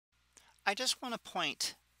I just want to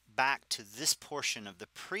point back to this portion of the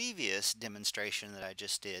previous demonstration that I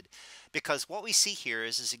just did, because what we see here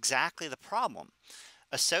is exactly the problem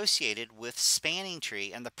associated with spanning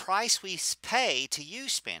tree and the price we pay to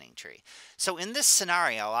use spanning tree. So in this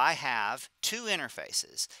scenario, I have two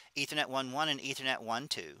interfaces, Ethernet 1.1 and Ethernet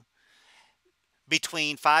 1.2,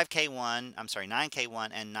 between 9K1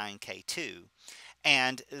 and 9K2.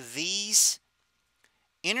 And these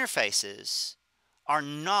interfaces are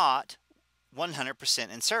not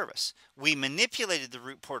 100% in service. We manipulated the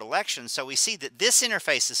root port election, so we see that this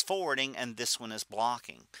interface is forwarding and this one is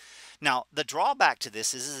blocking. Now, the drawback to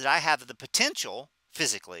this is that I have the potential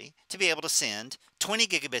physically to be able to send 20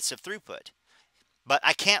 gigabits of throughput, but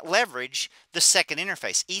I can't leverage the second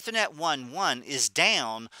interface. Ethernet 1.1 is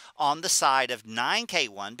down on the side of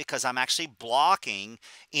 9K1 because I'm actually blocking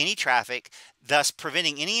any traffic, thus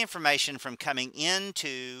preventing any information from coming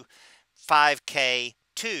into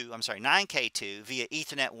 9K2 via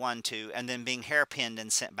Ethernet 1.2 and then being hairpinned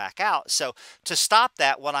and sent back out. So to stop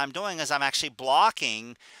that, what I'm doing is I'm actually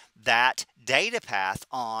blocking that data path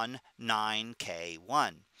on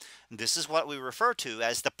 9K1. This is what we refer to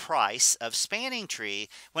as the price of spanning tree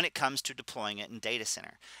when it comes to deploying it in data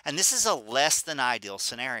center. And this is a less than ideal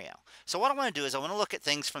scenario. So what I want to do is I want to look at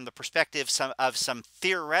things from the perspective of some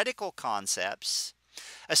theoretical concepts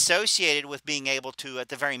associated with being able to, at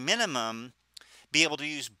the very minimum, be able to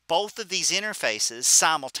use both of these interfaces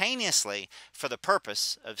simultaneously for the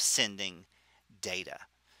purpose of sending data.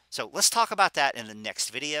 So let's talk about that in the next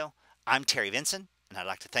video. I'm Terry Vinson, and I'd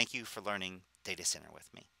like to thank you for learning data center with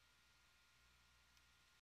me.